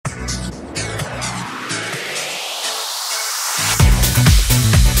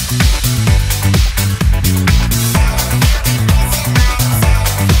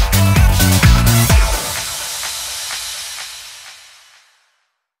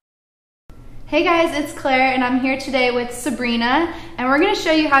Hey guys, it's Claire and I'm here today with Sabrina and we're going to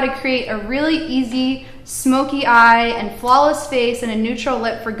show you how to create a really easy smoky eye and flawless face and a neutral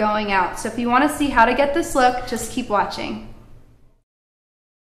lip for going out. So if you want to see how to get this look, just keep watching.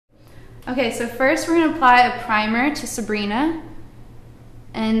 Okay, so first we're going to apply a primer to Sabrina,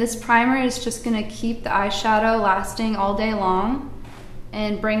 and this primer is just going to keep the eyeshadow lasting all day long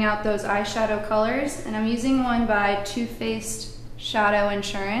and bring out those eyeshadow colors. And I'm using one by Too Faced Shadow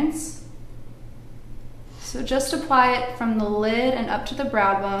Insurance. So just apply it from the lid and up to the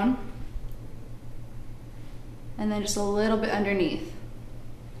brow bone, and then just a little bit underneath.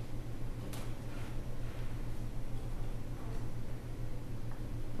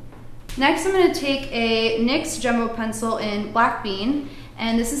 Next, I'm going to take a NYX Jumbo Pencil in Black Bean,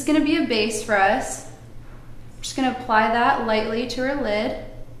 and this is going to be a base for us. I'm just going to apply that lightly to her lid.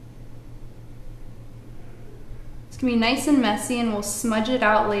 It's going to be nice and messy, and we'll smudge it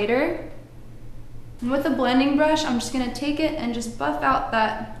out later. And with a blending brush, I'm just going to take it and just buff out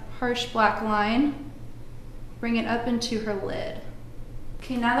that harsh black line, bring it up into her lid.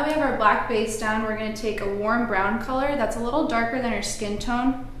 Okay, now that we have our black base down, we're going to take a warm brown color that's a little darker than her skin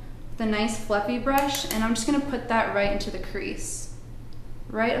tone with a nice fluffy brush, and I'm just going to put that right into the crease,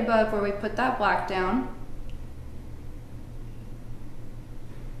 right above where we put that black down.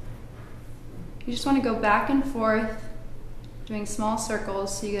 You just want to go back and forth doing small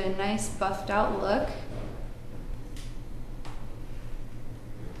circles so you get a nice buffed out look.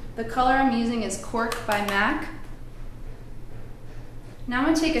 The color I'm using is Cork by MAC. Now I'm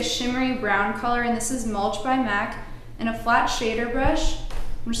going to take a shimmery brown color, and this is Mulch by MAC, and a flat shader brush.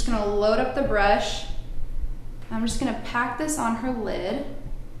 I'm just going to load up the brush. I'm just going to pack this on her lid.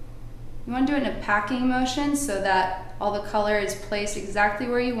 You want to do it in a packing motion so that all the color is placed exactly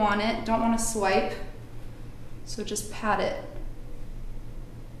where you want it. Don't want to swipe, so just pat it.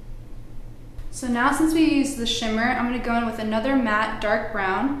 So now, since we used the shimmer, I'm going to go in with another matte dark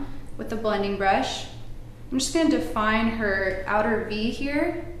brown with the blending brush. I'm just going to define her outer V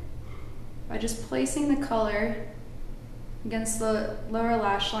here by just placing the color against the lower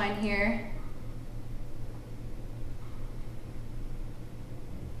lash line here.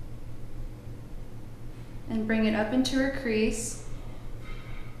 And bring it up into her crease.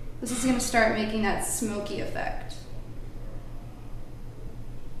 This is going to start making that smoky effect.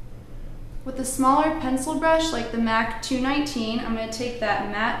 With a smaller pencil brush like the MAC 219, I'm going to take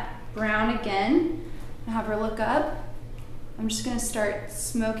that matte brown again and have her look up. I'm just going to start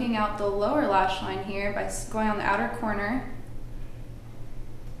smoking out the lower lash line here by going on the outer corner.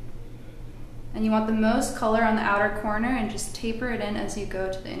 And you want the most color on the outer corner, and just taper it in as you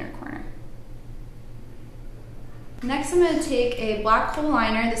go to the inner corner. Next, I'm going to take a black hole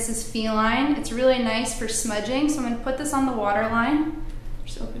liner. This is Feline. It's really nice for smudging, so I'm going to put this on the waterline.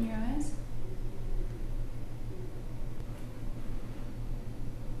 Just open your eyes.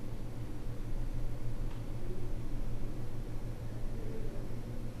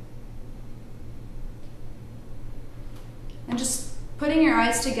 And just putting your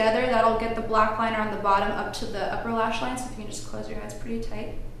eyes together, that'll get the black liner on the bottom up to the upper lash line, so if you can just close your eyes pretty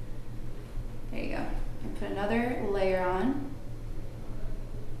tight. There you go. And put another layer on.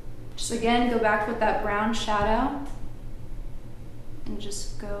 Just again, go back with that brown shadow and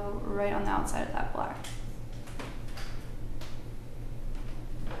just go right on the outside of that black.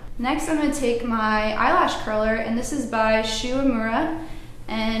 Next, I'm going to take my eyelash curler, and this is by Shuamura,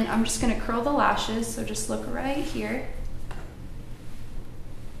 and I'm just going to curl the lashes, so just look right here.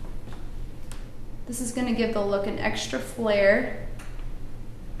 This is going to give the look an extra flare.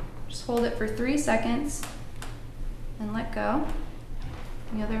 Just hold it for 3 seconds and let go.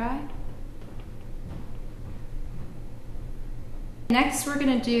 The other eye. Next, we're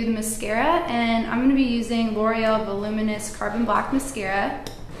going to do the mascara, and I'm going to be using L'Oreal Voluminous Carbon Black Mascara,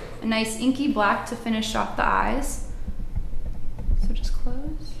 a nice inky black to finish off the eyes. So just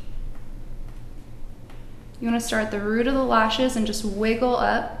close. You want to start at the root of the lashes and just wiggle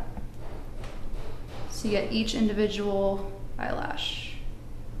up so you get each individual eyelash.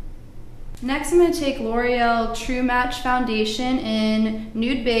 Next, I'm going to take L'Oreal True Match Foundation in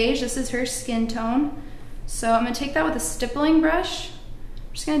Nude Beige. This is her skin tone. So I'm going to take that with a stippling brush.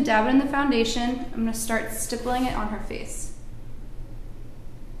 I'm just going to dab it in the foundation. I'm going to start stippling it on her face.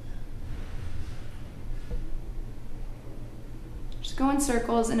 Just go in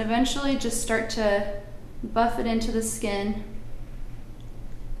circles and eventually just start to buff it into the skin,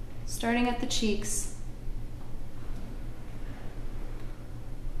 starting at the cheeks.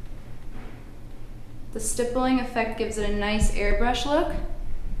 The stippling effect gives it a nice airbrush look.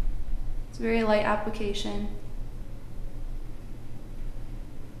 It's a very light application.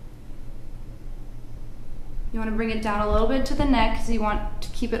 You want to bring it down a little bit to the neck because you want to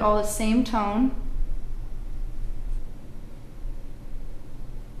keep it all the same tone.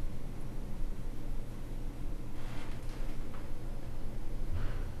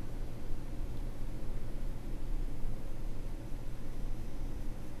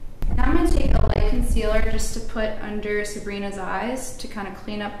 Now I'm going to take a light concealer just to put under Sabrina's eyes to kind of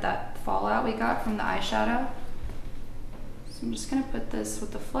clean up that fallout we got from the eyeshadow. So I'm just going to put this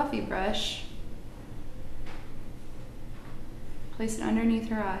with the fluffy brush. Place it underneath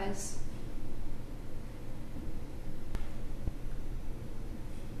her eyes.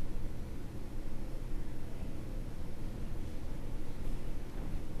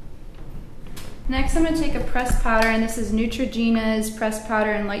 Next I'm going to take a pressed powder, and this is Neutrogena's pressed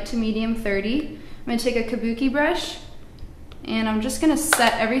powder in light to medium 30. I'm going to take a kabuki brush, and I'm just going to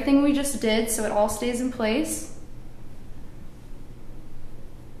set everything we just did so it all stays in place.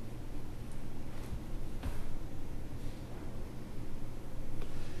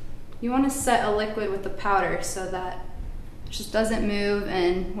 You want to set a liquid with the powder so that it just doesn't move,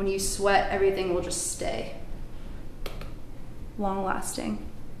 and when you sweat, everything will just stay long lasting.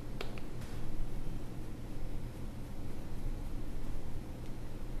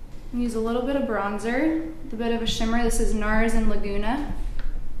 Use a little bit of bronzer, with a bit of a shimmer. This is NARS and Laguna.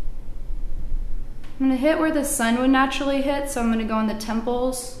 I'm going to hit where the sun would naturally hit, so I'm going to go on the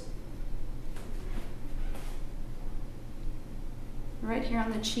temples. Right here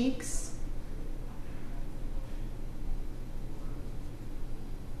on the cheeks.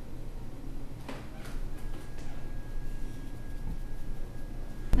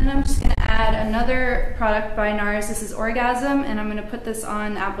 Then I'm just going to add another product by NARS. This is Orgasm, and I'm going to put this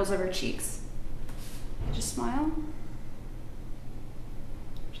on the apples of her cheeks. Just smile.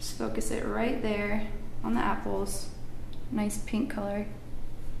 Just focus it right there on the apples. Nice pink color.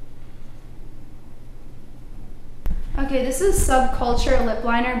 Okay, this is Subculture Lip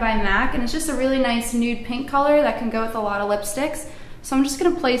Liner by MAC, and it's just a really nice nude pink color that can go with a lot of lipsticks. So I'm just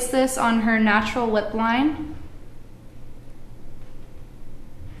going to place this on her natural lip line.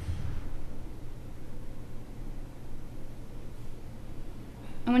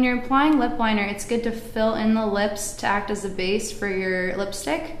 And when you're applying lip liner, it's good to fill in the lips to act as a base for your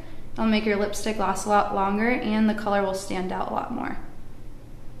lipstick. It'll make your lipstick last a lot longer, and the color will stand out a lot more.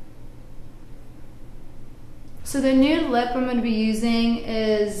 So the nude lip I'm going to be using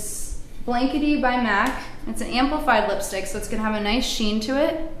is Blankety by MAC. It's an amplified lipstick, so it's going to have a nice sheen to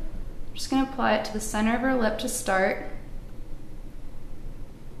it. I'm just going to apply it to the center of her lip to start.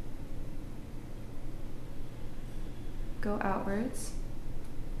 Go outwards.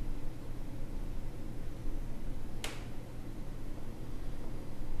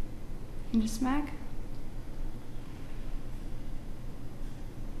 And just smack.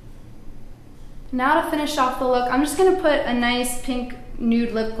 Now to finish off the look, I'm just going to put a nice pink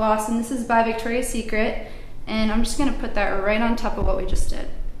nude lip gloss, and this is by Victoria's Secret, and I'm just going to put that right on top of what we just did.